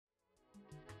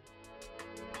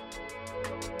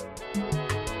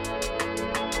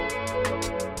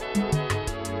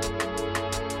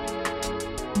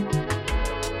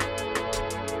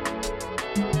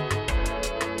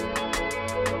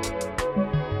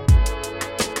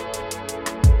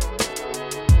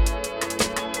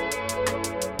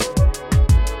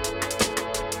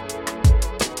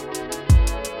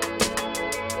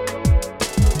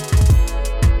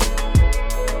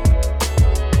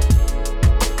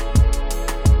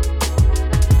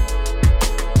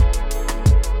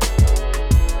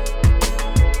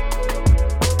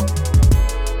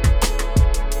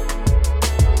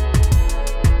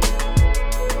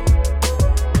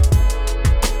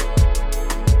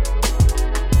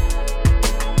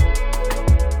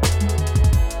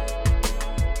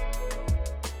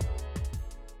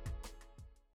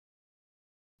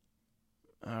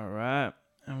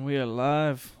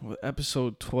with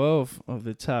episode 12 of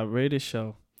the Top Rated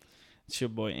Show. It's your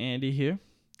boy Andy here.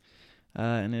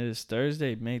 And it is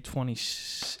Thursday, May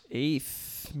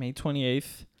 28th. May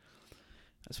 28th.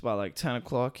 It's about like 10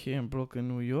 o'clock here in Brooklyn,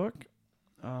 New York.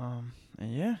 And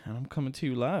I'm coming to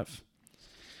you live.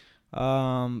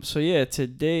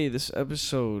 Today, this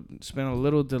episode, it's been a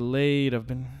little delayed. I've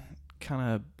been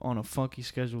kind of on a funky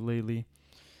schedule lately.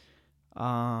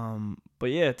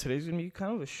 Today's gonna be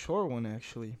kind of a short one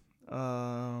actually.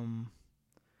 I'm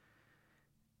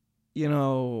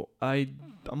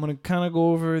gonna kind of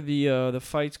go over the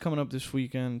fights coming up this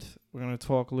weekend. We're gonna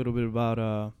talk a little bit about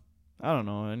I don't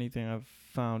know, anything I've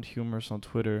found humorous on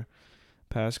Twitter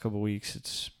past couple weeks.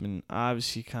 It's been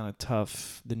obviously kind of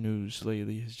tough. The news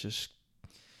lately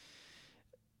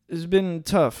it's been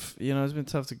tough. It's been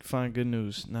tough to find good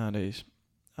news nowadays.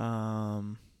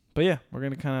 We're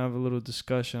going to kind of have a little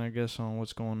discussion, I guess, on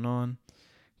what's going on.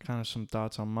 Kind of some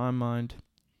thoughts on my mind.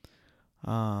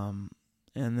 And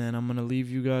then I'm going to leave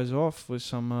you guys off with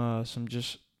some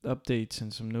just updates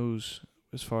and some news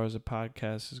as far as the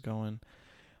podcast is going.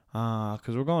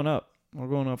 Because we're going up. We're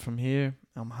going up from here.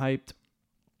 I'm hyped.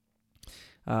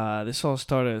 This all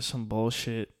started as some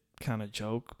bullshit kind of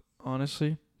joke,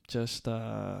 honestly. Just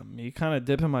me kind of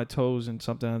dipping my toes in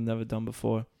something I've never done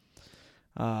before.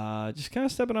 Just kind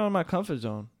of stepping out of my comfort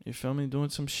zone. You feel me? Doing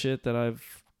some shit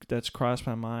that's crossed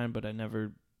my mind, but I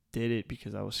never did it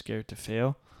because I was scared to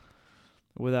fail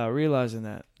without realizing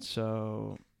that.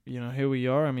 So, here we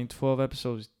are. 12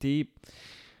 episodes deep.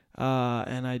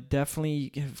 And I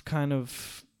definitely have kind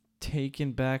of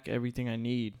taken back everything I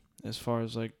need as far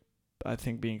as I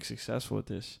think being successful with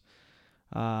this.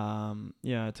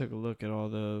 I took a look at all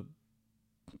the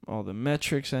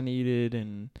metrics I needed,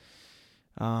 and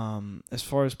as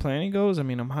far as planning goes, I'm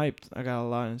hyped. I got a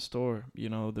lot in store.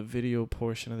 The video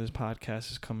portion of this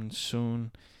podcast is coming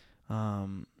soon.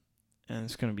 And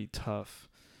it's going to be tough.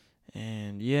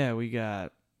 And we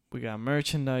got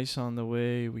merchandise on the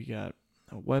way. We got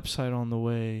a website on the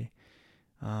way.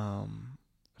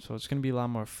 So it's going to be a lot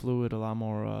more fluid, a lot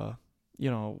more,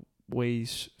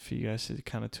 ways for you guys to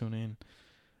kind of tune in.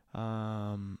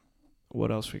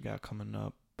 What else we got coming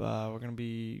up? We're going to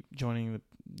be joining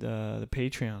the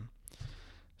Patreon.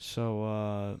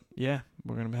 So,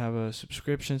 we're going to have a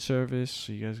subscription service,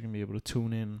 so you guys are going to be able to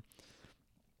tune in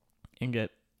and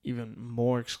get even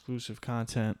more exclusive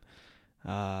content,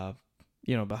 behind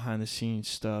the scenes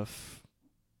stuff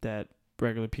that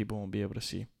regular people won't be able to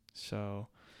see. So,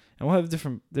 and we'll have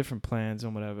different plans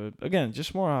and whatever. Again,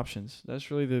 just more options. That's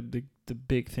really the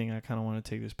big thing I kind of want to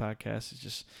take this podcast, is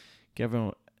just give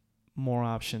everyone more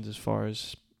options as far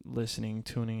as listening,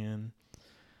 tuning in,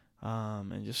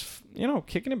 and just,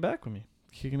 kicking it back with me.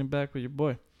 Kicking it back with your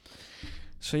boy.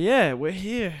 So, we're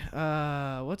here.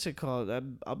 What's it called?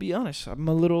 I'll be honest. I'm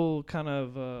a little kind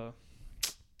of,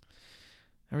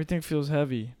 everything feels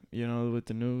heavy, with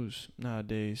the news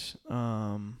nowadays.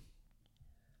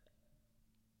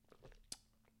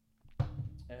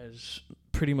 As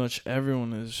pretty much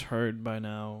everyone has heard by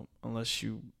now, unless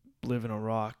you live in a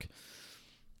rock.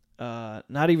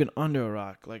 Not even under a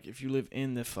rock. Like, if you live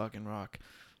in the fucking rock.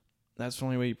 That's the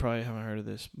only way you probably haven't heard of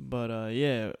this. But,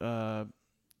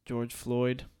 George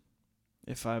Floyd.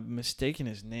 If I'm mistaken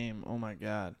his name, oh my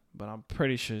god. But I'm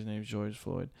pretty sure his name's George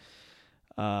Floyd.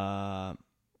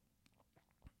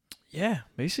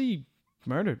 Basically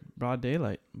murdered broad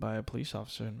daylight by a police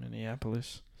officer in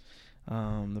Minneapolis.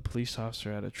 The police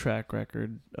officer had a track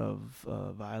record of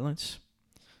violence,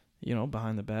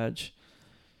 behind the badge.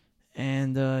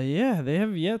 And, they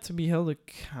have yet to be held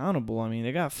accountable.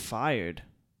 They got fired,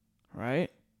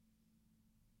 right?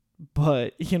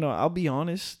 But, I'll be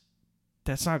honest,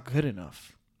 that's not good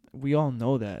enough. We all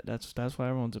know that. That's why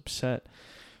everyone's upset.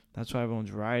 That's why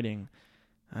everyone's rioting.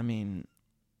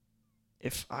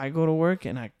 If I go to work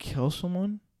and I kill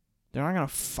someone, they're not going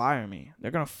to fire me. They're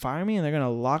going to fire me and they're going to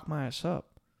lock my ass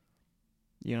up.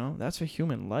 That's a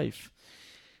human life.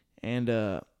 And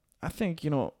I think,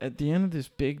 at the end of this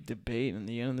big debate and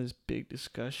the end of this big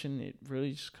discussion, it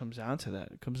really just comes down to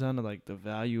that. It comes down to, the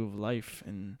value of life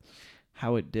and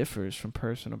how it differs from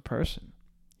person to person,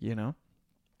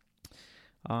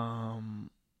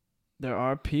 There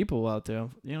are people out there,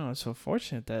 it's so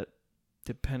fortunate that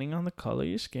depending on the color of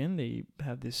your skin, they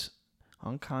have this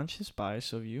unconscious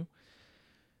bias of you.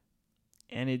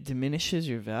 And it diminishes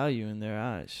your value in their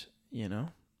eyes,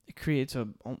 It creates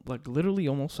literally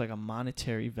almost like a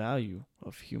monetary value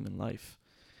of human life.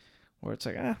 Where it's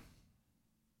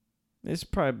it's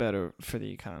probably better for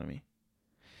the economy.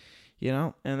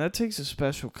 And that takes a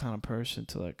special kind of person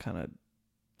to kind of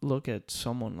look at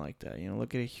someone like that.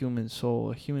 Look at a human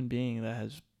soul, a human being that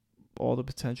has all the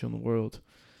potential in the world,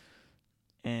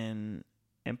 and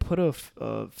put a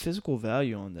physical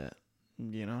value on that,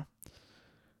 you know.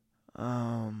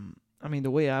 I mean,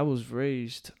 the way I was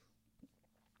raised,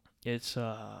 it's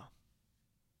I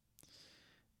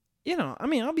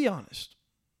mean, I'll be honest.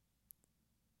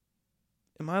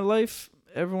 In my life,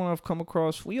 everyone I've come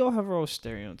across, we all have our own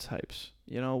stereotypes.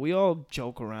 We all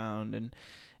joke around,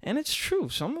 and it's true.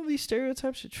 Some of these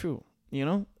stereotypes are true,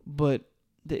 but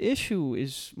the issue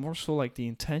is more so like the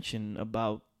intention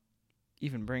about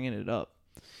even bringing it up.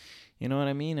 You know what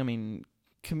I mean? I mean,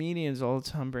 comedians all the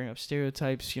time bring up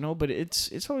stereotypes, but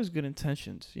it's always good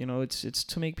intentions. It's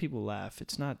to make people laugh.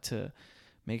 It's not to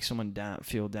make someone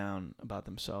feel down about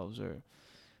themselves or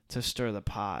to stir the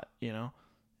pot.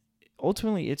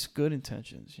 Ultimately, it's good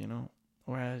intentions.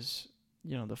 Whereas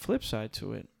the flip side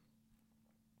to it,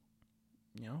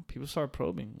 people start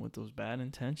probing with those bad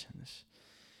intentions.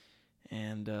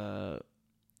 And the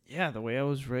way I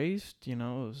was raised, it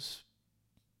was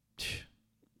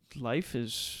life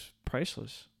is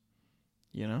priceless.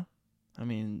 I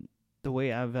mean, the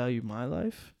way I value my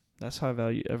life, that's how I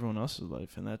value everyone else's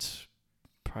life, and that's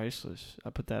priceless. I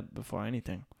put that before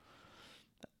anything.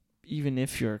 Even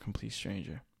if you're a complete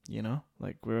stranger,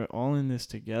 like we're all in this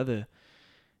together.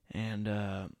 And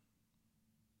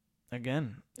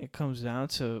again, it comes down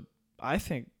to, I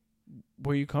think,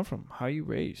 where you come from, how you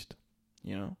raised,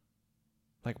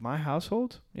 like my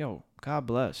household, God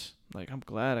bless. Like, I'm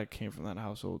glad I came from that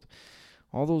household.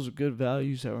 All those good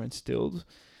values that were instilled,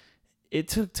 it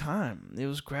took time. It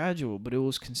was gradual, but it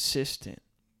was consistent.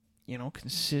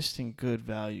 Consistent good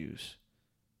values.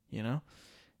 And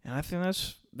I think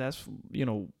that's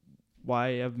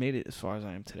why I've made it as far as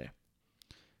I am today.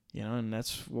 And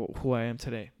that's who I am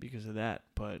today because of that.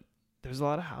 But there's a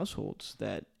lot of households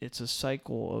that it's a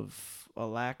cycle of a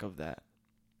lack of that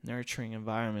nurturing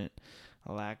environment,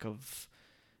 a lack of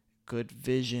good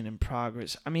vision and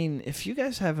progress. I mean, if you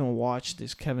guys haven't watched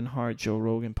this Kevin Hart, Joe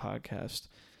Rogan podcast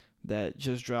that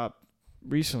just dropped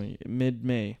recently,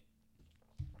 mid-May,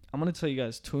 I'm going to tell you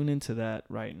guys, tune into that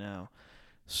right now.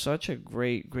 Such a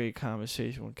great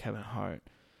conversation with Kevin Hart.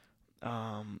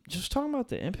 Just talking about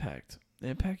the impact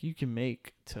you can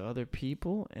make to other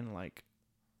people and like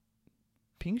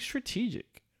being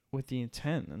strategic with the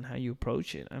intent and how you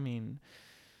approach it. I mean,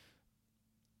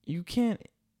 you can't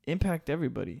impact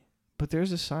everybody, but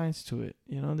there's a science to it.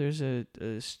 There's a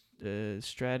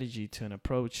strategy to an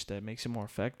approach that makes it more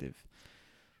effective.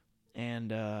 And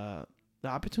the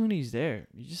opportunity is there.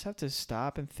 You just have to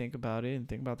stop and think about it and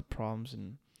think about the problems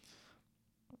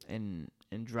and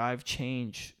drive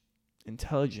change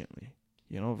intelligently,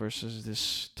 versus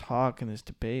this talk and this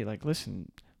debate. Like,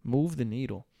 listen, move the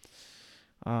needle.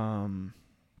 So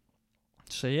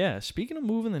yeah, speaking of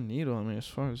moving the needle, I mean, as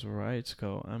far as the riots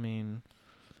go, I mean,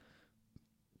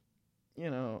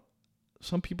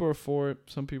 some people are for it,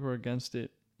 some people are against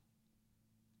it.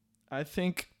 I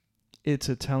think it's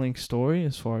a telling story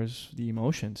as far as the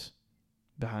emotions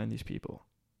behind these people.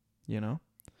 You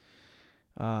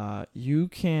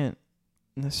can't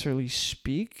necessarily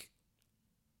speak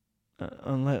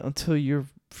until you're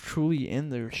truly in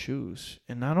their shoes,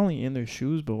 and not only in their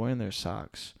shoes, but wearing their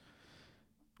socks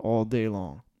all day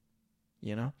long.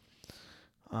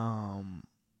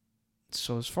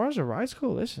 So as far as the riots go,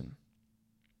 listen,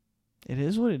 it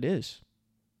is what it is.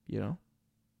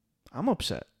 I'm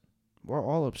upset. We're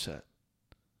all upset.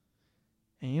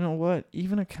 And you know what?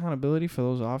 Even accountability for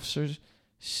those officers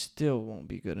still won't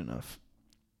be good enough.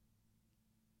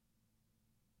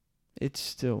 It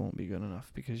still won't be good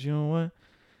enough because you know what?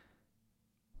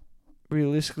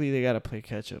 Realistically, they got to play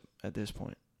catch up at this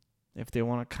point. If they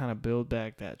want to kind of build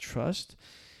back that trust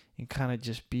and kind of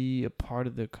just be a part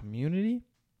of the community,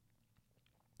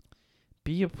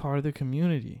 be a part of the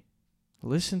community.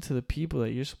 Listen to the people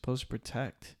that you're supposed to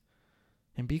protect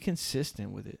and be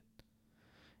consistent with it.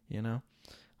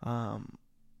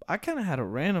 I kind of had a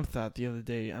random thought the other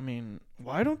day. I mean,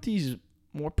 why don't these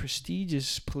more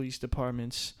prestigious police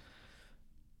departments,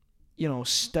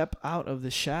 step out of the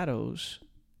shadows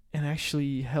and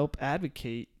actually help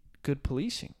advocate good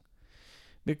policing?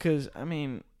 Because, I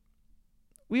mean,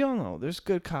 we all know there's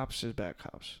good cops, there's bad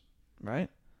cops, right?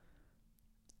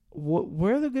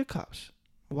 Where are the good cops?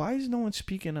 Why is no one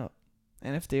speaking up?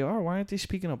 And if they are, why aren't they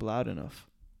speaking up loud enough?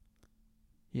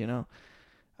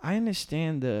 I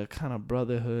understand the kind of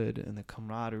brotherhood and the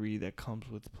camaraderie that comes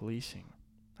with policing.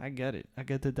 I get it. I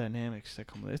get the dynamics that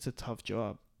come with it. It's a tough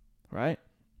job, right?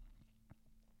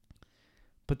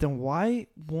 But then why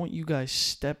won't you guys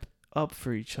step up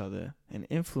for each other and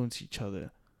influence each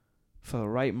other for the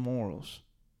right morals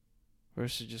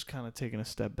versus just kind of taking a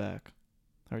step back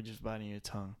or just biting your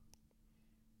tongue?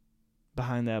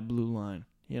 behind that blue line.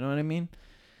 You know what I mean?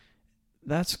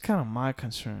 That's kind of my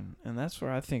concern, and that's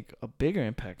where I think a bigger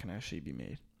impact can actually be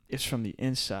made. It's from the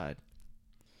inside.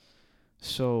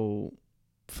 So,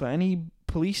 for any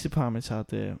police departments out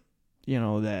there,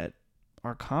 that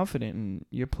are confident in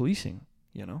your policing,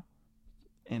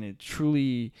 and it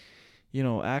truly,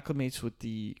 acclimates with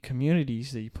the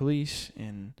communities that you police,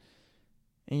 and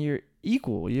you're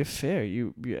equal, you're fair,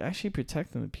 you're actually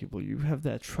protecting the people. You have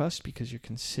that trust because you're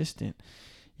consistent.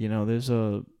 There's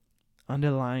a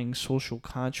underlying social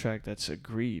contract that's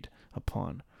agreed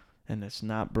upon and that's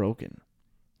not broken.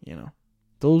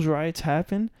 Those riots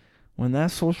happen when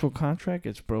that social contract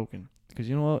gets broken, because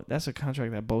you know what, that's a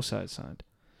contract that both sides signed,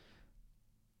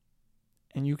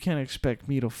 and you can't expect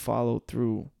me to follow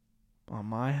through on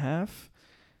my half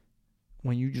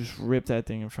when you just rip that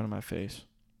thing in front of my face.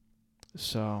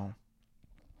 So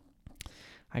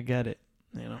I get it.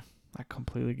 I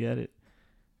completely get it.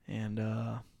 And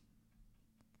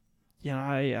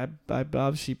I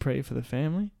obviously pray for the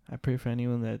family. I pray for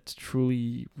anyone that's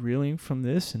truly reeling from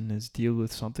this and has dealt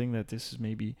with something that this has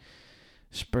maybe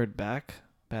spurred back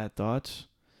bad thoughts.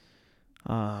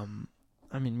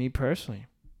 Me personally,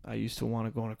 I used to want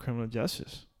to go into criminal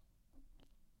justice.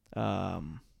 I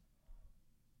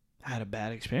had a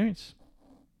bad experience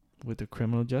with the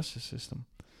criminal justice system.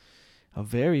 A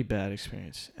very bad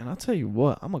experience. And I'll tell you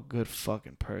what, I'm a good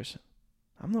fucking person.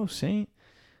 I'm no saint,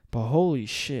 but holy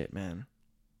shit, man.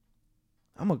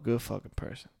 I'm a good fucking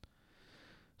person.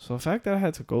 So the fact that I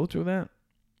had to go through that,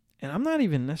 and I'm not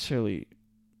even necessarily,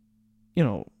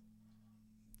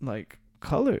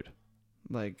 colored.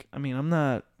 I'm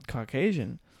not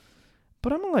Caucasian,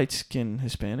 but I'm a light-skinned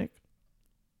Hispanic.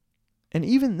 And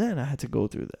even then, I had to go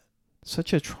through that.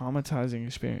 Such a traumatizing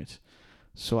experience.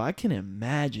 So I can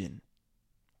imagine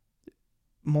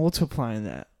multiplying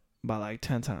that by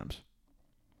 10 times.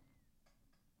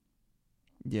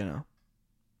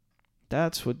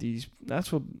 That's what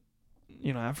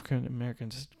African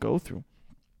Americans go through.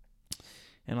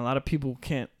 And a lot of people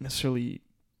can't necessarily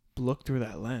look through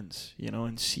that lens,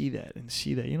 and see that,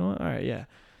 all right, yeah.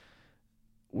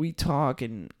 We talk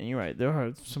and you're right, there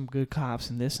are some good cops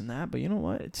and this and that, but you know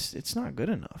what? It's not good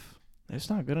enough. It's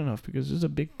not good enough because there's a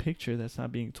big picture that's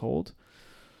not being told.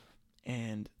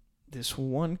 And this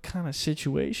one kind of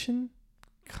situation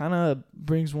kind of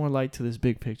brings more light to this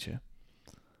big picture.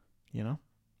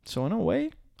 So in a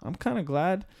way, I'm kind of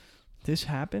glad this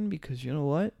happened because you know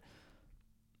what?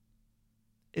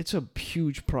 It's a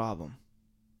huge problem.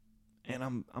 And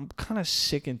I'm kind of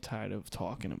sick and tired of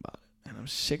talking about it. And I'm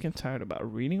sick and tired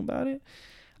about reading about it.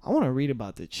 I want to read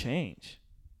about the change.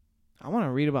 I want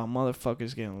to read about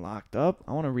motherfuckers getting locked up.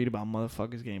 I want to read about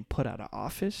motherfuckers getting put out of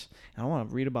office. And I want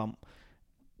to read about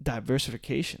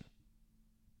diversification.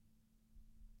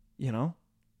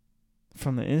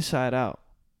 From the inside out.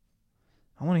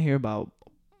 I want to hear about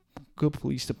good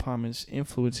police departments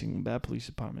influencing bad police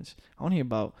departments. I want to hear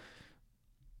about,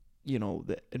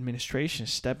 the administration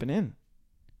stepping in.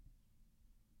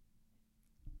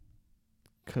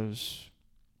 Because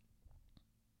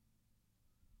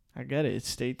I get it. It's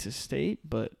state to state.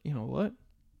 But you know what?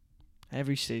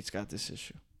 Every state's got this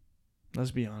issue. Let's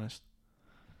be honest.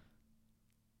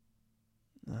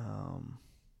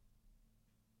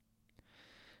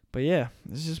 But yeah,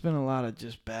 there's just been a lot of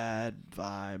just bad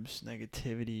vibes,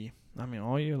 negativity.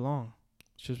 All year long.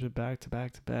 It's just been back to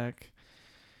back to back.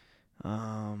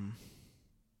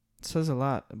 It says a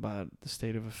lot about the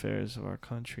state of affairs of our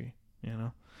country,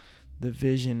 The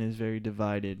vision is very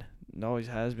divided. It always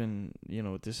has been,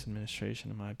 with this administration,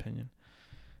 in my opinion.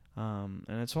 And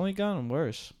it's only gotten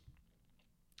worse.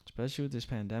 Especially with this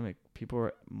pandemic. People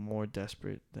are more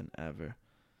desperate than ever.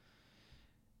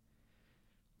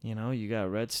 You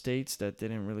got red states that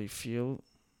didn't really feel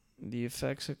the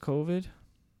effects of COVID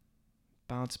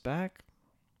bounce back.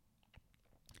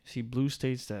 See blue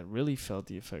states that really felt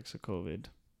the effects of COVID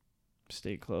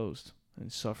stay closed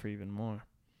and suffer even more.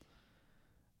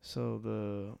 So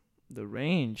the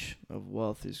range of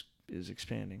wealth is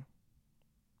expanding.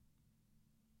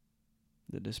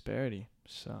 The disparity.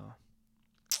 So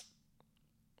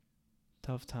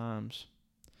tough times.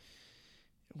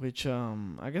 Which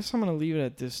I guess I'm gonna leave it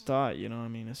at this thought.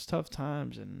 It's tough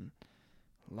times and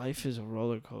life is a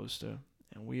roller coaster,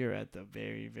 and we are at the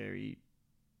very, very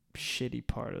shitty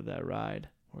part of that ride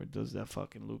where it does that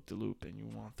fucking loop de loop and you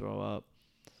want to throw up.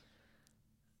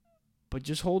 But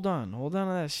just hold on to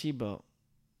that seatbelt,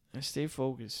 and stay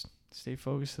focused. Stay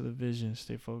focused to the vision.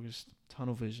 Stay focused,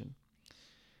 tunnel vision.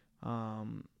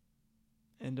 And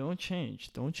don't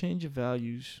change. Don't change your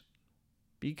values.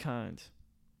 Be kind.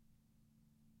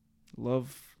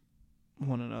 Love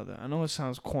one another. I know it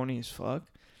sounds corny as fuck,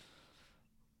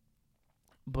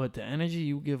 but the energy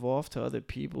you give off to other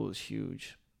people is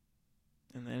huge.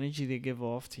 And the energy they give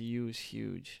off to you is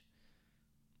huge.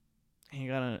 And you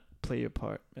gotta play your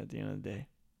part at the end of the day.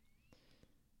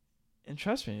 And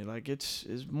trust me, like it's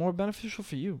more beneficial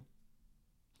for you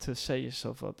to set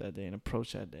yourself up that day and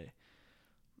approach that day.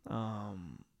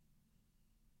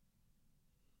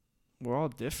 We're all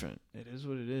different. It is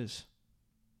what it is.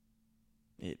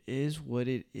 It is what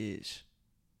it is.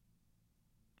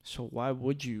 So why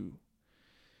would you,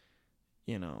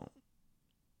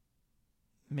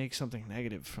 make something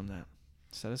negative from that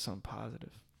instead of something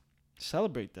positive?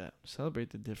 Celebrate that.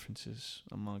 Celebrate the differences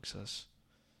amongst us.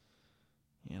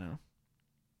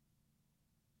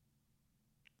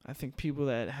 I think people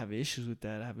that have issues with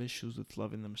that have issues with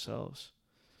loving themselves.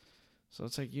 So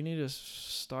it's like you need to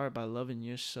start by loving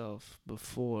yourself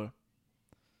before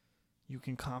you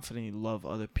can confidently love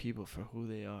other people for who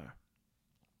they are.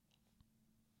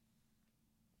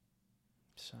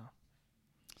 So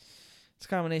it's a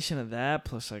combination of that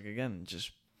plus, like, again,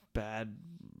 just bad,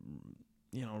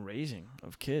 raising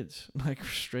of kids. Like,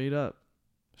 straight up,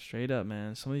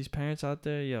 man. Some of these parents out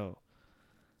there,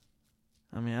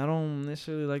 I mean, I don't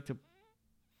necessarily like to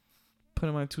put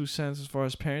in my 2 cents as far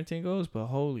as parenting goes, but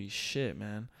holy shit,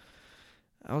 man.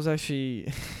 I was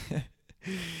actually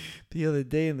the other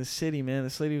day in the city, man.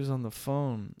 This lady was on the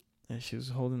phone and she was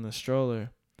holding the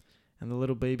stroller, and the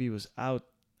little baby was out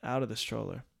of the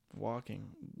stroller, walking.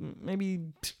 Maybe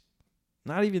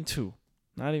not even 2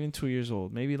 years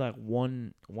old. Maybe like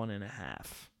 1.5.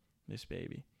 This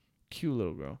baby, cute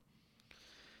little girl.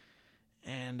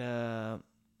 And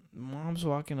mom's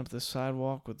walking up the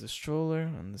sidewalk with the stroller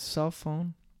and the cell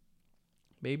phone.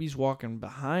 Baby's walking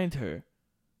behind her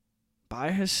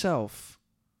by herself.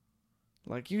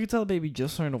 Like, you can tell the baby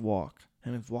just learned to walk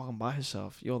and is walking by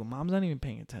herself. The mom's not even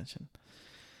paying attention.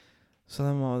 So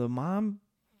then the mom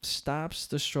stops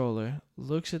the stroller,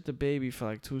 looks at the baby for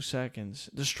like 2 seconds.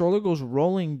 The stroller goes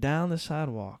rolling down the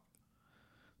sidewalk.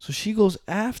 So she goes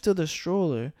after the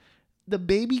stroller. The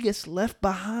baby gets left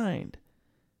behind.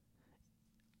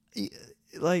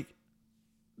 Like,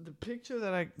 the picture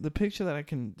that I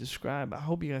can describe, I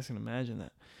hope you guys can imagine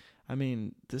that. I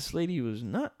mean, this lady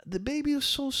the baby was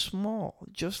so small,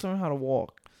 just learned how to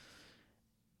walk.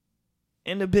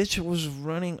 And the bitch was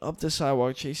running up the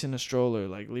sidewalk, chasing the stroller,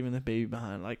 like, leaving the baby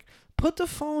behind. Like, put the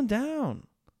phone down.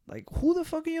 Like, who the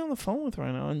fuck are you on the phone with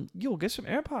right now? And, get some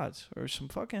AirPods or some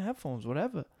fucking headphones,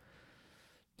 whatever.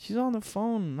 She's on the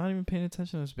phone, not even paying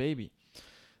attention to this baby.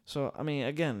 So, I mean,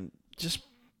 again, just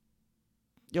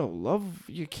love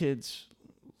your kids.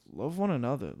 Love one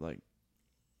another. Like,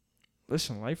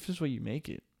 listen, life is what you make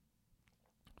it.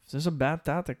 If there's a bad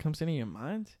thought that comes into your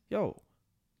mind,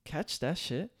 catch that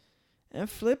shit and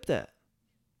flip that.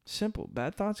 Simple.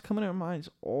 Bad thoughts come in our minds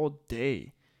all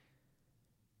day.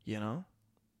 The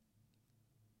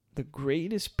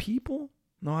greatest people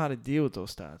know how to deal with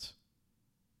those thoughts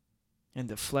and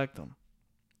deflect them.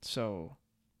 So,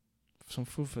 some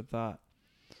food for thought.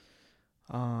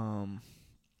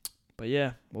 But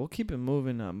yeah, we'll keep it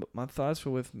moving. My thoughts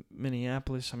were with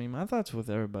Minneapolis. I mean, my thoughts were with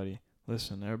everybody.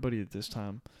 Listen, everybody at this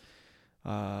time.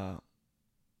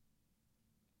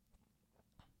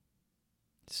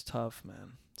 It's tough,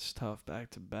 man. It's tough. Back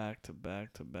to back.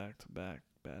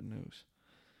 Bad news.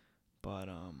 But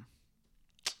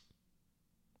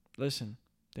listen,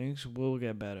 things will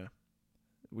get better.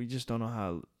 We just don't know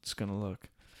how it's gonna look,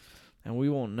 and we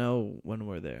won't know when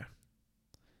we're there.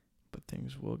 But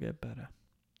things will get better.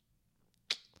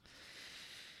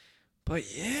 But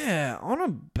yeah, on a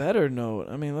better note,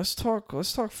 I mean, let's talk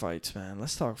fights, man.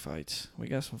 Let's talk fights. We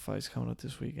got some fights coming up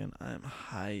this weekend. I'm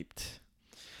hyped.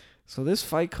 So this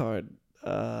fight card,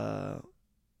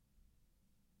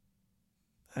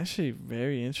 actually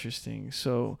very interesting.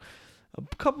 So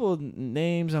a couple of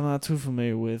names I'm not too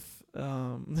familiar with.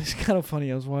 It's kind of funny.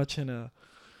 I was watching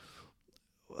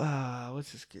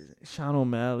what's this kid? Sean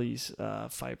O'Malley's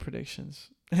fight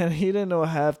predictions, and he didn't know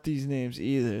half these names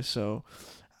either. So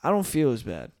I don't feel as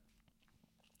bad.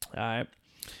 All right.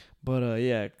 But,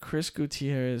 yeah, Chris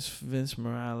Gutierrez, Vince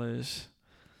Morales.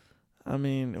 I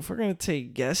mean, if we're going to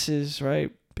take guesses,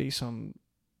 right, based on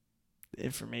the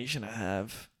information I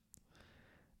have,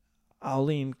 I'll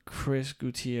lean Chris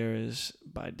Gutierrez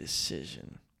by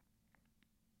decision.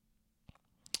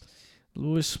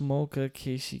 Louis Smolka,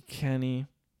 Casey Kenny.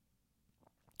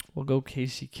 We'll go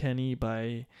Casey Kenny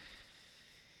by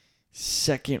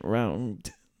second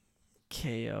round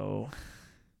KO.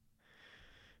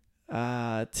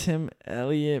 Tim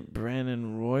Elliott,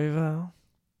 Brandon Royval.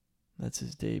 That's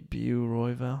his debut,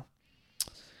 Royval.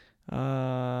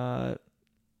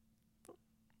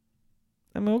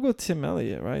 I mean, we'll go Tim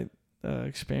Elliott, right?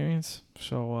 Experience.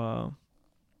 So,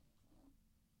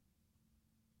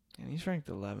 and he's ranked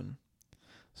 11.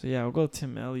 So yeah, we'll go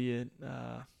Tim Elliott.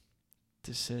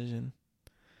 Decision.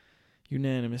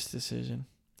 Unanimous decision.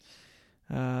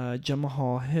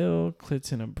 Jamahal Hill,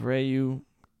 Clifton Abreu.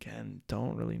 Again,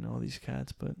 don't really know these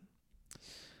cats, but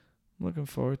I'm looking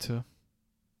forward to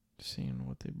seeing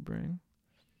what they bring.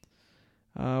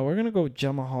 We're going to go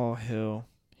Jamahal Hill.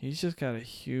 He's just got a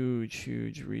huge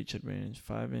reach advantage.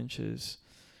 5 inches,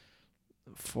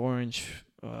 4-inch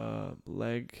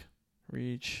leg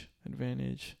reach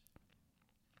advantage.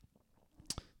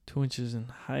 2 inches in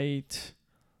height.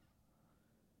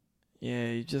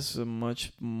 Yeah, he's just a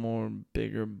much more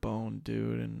bigger boned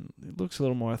dude, and he looks a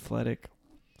little more athletic.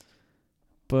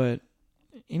 But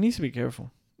he needs to be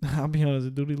careful. I'll be honest,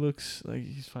 the dude, he looks like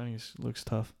he's fighting. Looks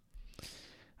tough.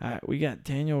 All right, we got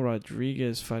Daniel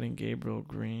Rodriguez fighting Gabriel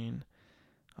Green.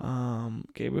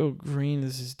 Gabriel Green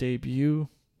is his debut.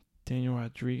 Daniel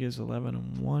Rodriguez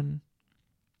 11-1.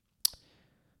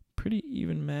 Pretty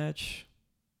even match.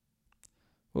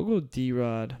 We'll go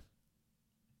D-Rod.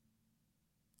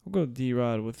 We'll go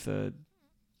D-Rod with a...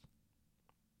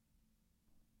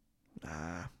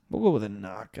 we'll go with a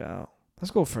knockout.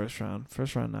 Let's go first round.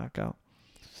 First round knockout.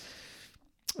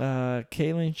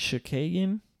 Katlyn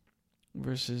Chookagian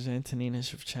versus Antonina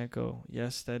Shevchenko.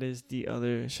 Yes, that is the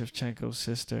other Shevchenko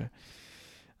sister.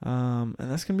 And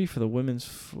that's going to be for the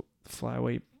women's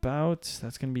flyweight bout.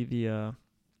 That's going to be the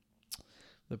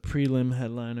prelim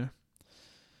headliner.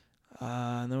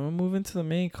 And then we'll move into the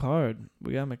main card.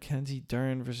 We got Mackenzie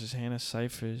Dern versus Hannah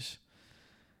Cifers.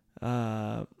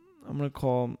 I'm going to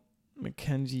call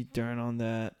Mackenzie Dern on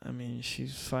that. I mean,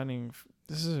 she's fighting...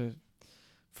 This is her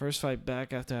first fight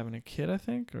back after having a kid, I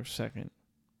think, or second.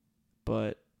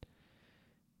 But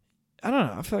I don't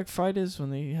know. I feel like fighters, when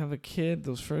they have a kid,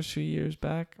 those first few years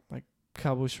back, like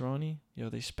Cowboy Cerrone,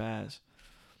 they spaz.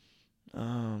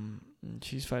 And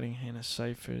she's fighting Hannah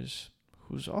Cifers,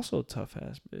 who's also a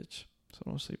tough-ass bitch. So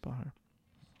don't sleep on her.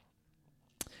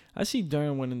 I see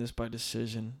Dern winning this by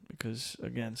decision because,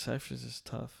 again, Cifers is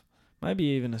tough. Might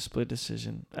be even a split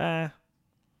decision. We'll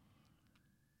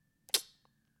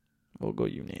go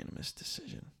unanimous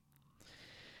decision.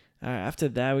 All right, after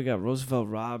that, we got Roosevelt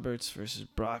Roberts versus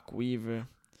Brock Weaver.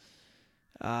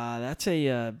 That's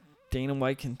a Dana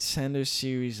White Contender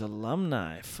Series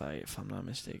alumni fight, if I'm not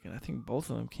mistaken. I think both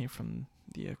of them came from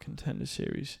the Contender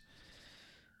Series.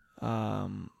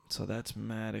 So that's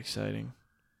mad exciting.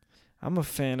 I'm a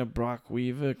fan of Brock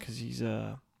Weaver because he's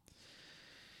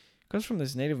comes from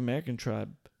this Native American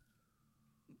tribe.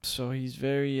 So he's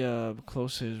very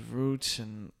close to his roots,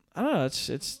 and I don't know,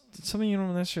 it's something you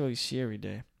don't necessarily see every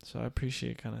day. So I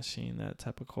appreciate kind of seeing that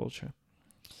type of culture.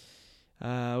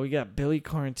 We got Billy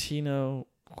Quarantillo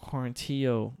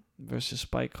versus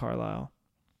Spike Carlisle.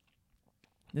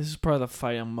 This is probably the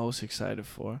fight I'm most excited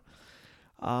for.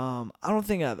 I don't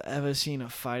think I've ever seen a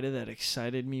fighter that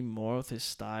excited me more with his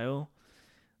style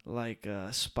like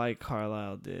Spike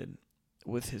Carlisle did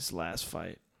with his last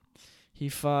fight. He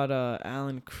fought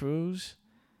Alan Cruz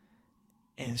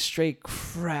and straight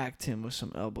cracked him with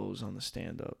some elbows on the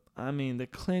stand-up. I mean, the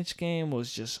clinch game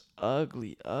was just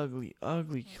ugly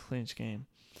clinch game.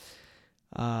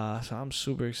 So I'm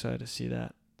super excited to see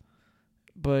that.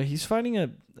 But he's fighting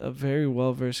a very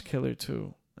well-versed killer,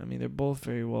 too. I mean, they're both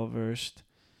very well-versed.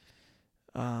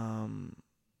 But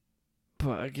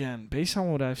again, based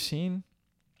on what I've seen,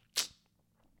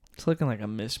 it's looking like a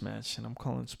mismatch, and I'm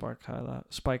calling Spike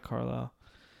Carlisle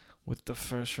with the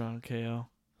first round KO.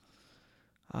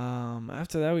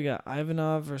 After that, we got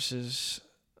Ivanov versus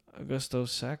Augusto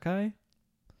Sakai.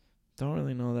 Don't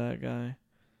really know that guy.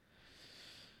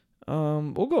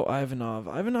 We'll go Ivanov.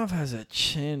 Ivanov has a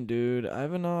chin, dude.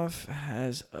 Ivanov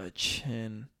has a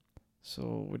chin.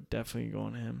 So we're definitely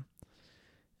going him.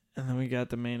 And then we got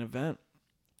the main event.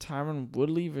 Tyron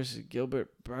Woodley versus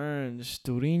Gilbert Burns.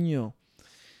 Turino.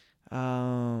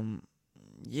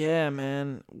 Yeah,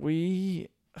 man.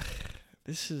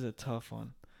 This is a tough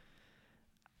one.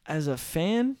 As a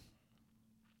fan,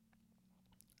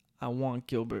 I want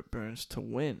Gilbert Burns to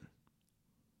win.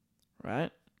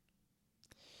 Right?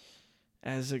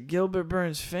 As a Gilbert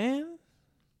Burns fan,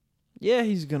 yeah,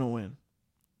 he's going to win.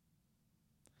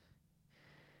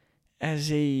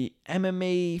 As a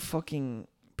MMA fucking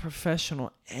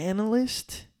professional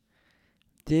analyst,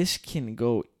 this can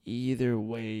go either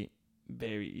way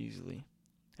very easily.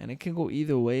 And it can go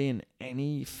either way in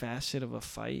any facet of a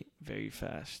fight very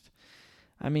fast.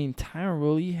 I mean, Tyron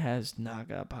Woodley has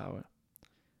knockout power.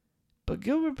 But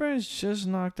Gilbert Burns just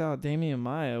knocked out Damian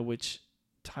Maia, which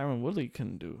Tyron Woodley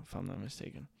couldn't do, if I'm not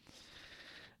mistaken.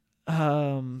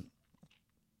 Yeah,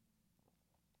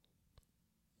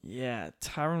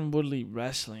 Tyron Woodley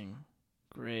wrestling.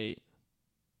 Great.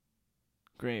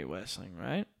 Great wrestling,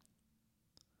 right?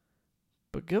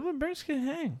 But Gilbert Burns can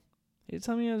hang. You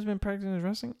tell me he has been practicing his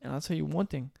wrestling, and I'll tell you one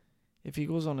thing. If he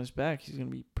goes on his back, he's going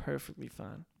to be perfectly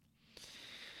fine.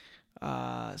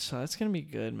 So that's going to be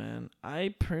good, man.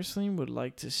 I personally would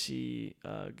like to see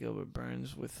Gilbert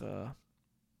Burns with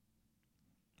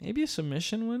maybe a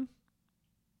submission win.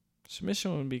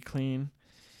 Submission would be clean.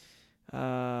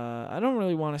 I don't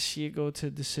really want to see it go to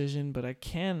a decision, but I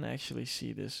can actually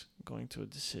see this going to a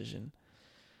decision.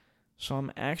 So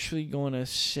I'm actually going to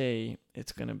say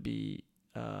it's going to be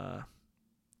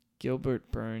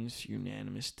Gilbert Burns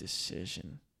unanimous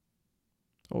decision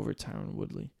over Tyron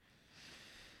Woodley.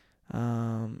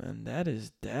 And that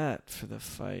is that for the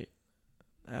fight.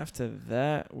 After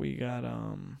that, we got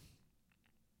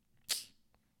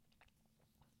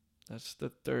that's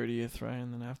the 30th, right?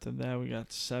 And then after that, we got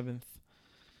 7th.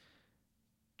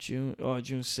 June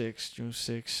 6th. June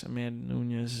 6th. Amanda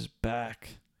Nunes is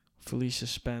back. Felicia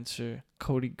Spencer,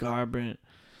 Cody Garbrandt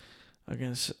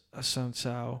against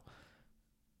Assunção.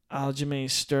 Aljamain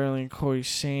Sterling, Corey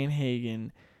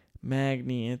Sandhagen,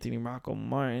 Magny, Anthony Rocco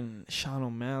Martin, Sean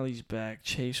O'Malley's back,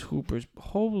 Chase Hooper's.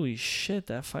 Holy shit,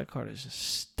 that fight card is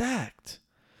stacked.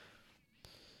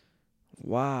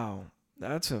 Wow,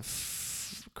 that's a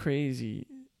crazy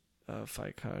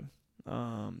fight card.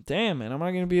 Damn, man, I'm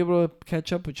not gonna be able to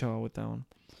catch up with y'all with that one.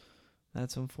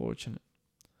 That's unfortunate.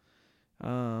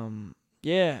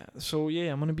 Yeah, so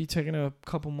yeah, I'm gonna be taking a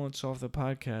couple months off the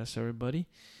podcast, everybody.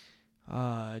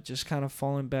 Just kind of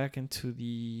falling back into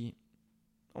the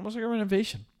almost like a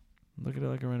renovation. Look at it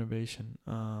like a renovation.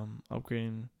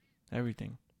 Upgrading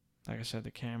everything. Like I said,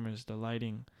 the cameras, the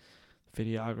lighting,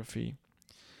 videography.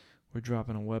 We're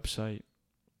dropping a website.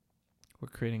 We're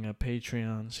creating a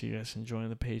Patreon, so you guys can join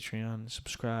the Patreon,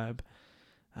 subscribe,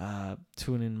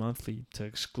 tune in monthly to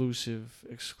exclusive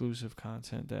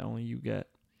content that only you get.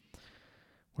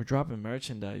 We're dropping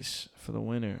merchandise for the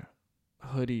winter.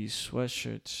 Hoodies,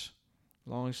 sweatshirts,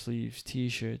 long sleeves,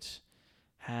 t-shirts,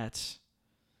 hats.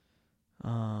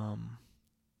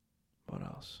 What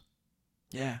else?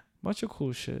 Yeah, bunch of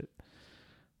cool shit.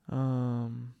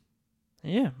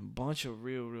 Yeah, bunch of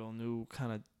real new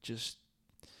kind of just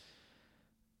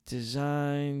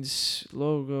designs,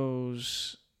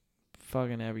 logos,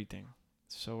 fucking everything.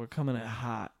 So we're coming at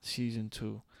hot season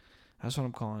 2. That's what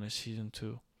I'm calling it, season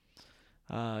 2.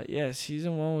 Yeah,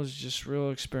 season 1 was just real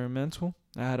experimental.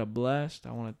 I had a blast.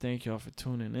 I want to thank y'all for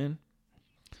tuning in.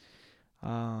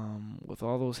 With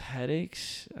all those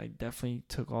headaches, I definitely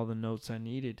took all the notes I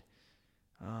needed.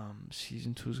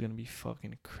 Season 2 is going to be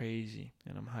fucking crazy,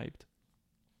 and I'm hyped.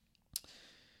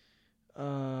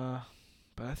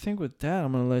 But I think with that,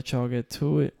 I'm going to let y'all get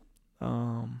to it.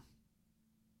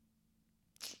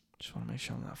 Just want to make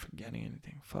sure I'm not forgetting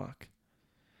anything. Fuck.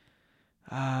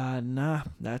 Nah,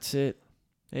 that's it.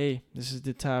 Hey, this is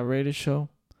the Ty Raider Show.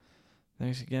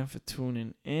 Thanks again for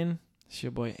tuning in. It's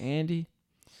your boy Andy.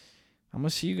 I'm going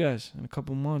to see you guys in a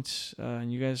couple months.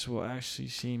 And you guys will actually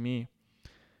see me.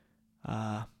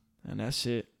 And that's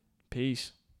it.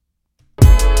 Peace.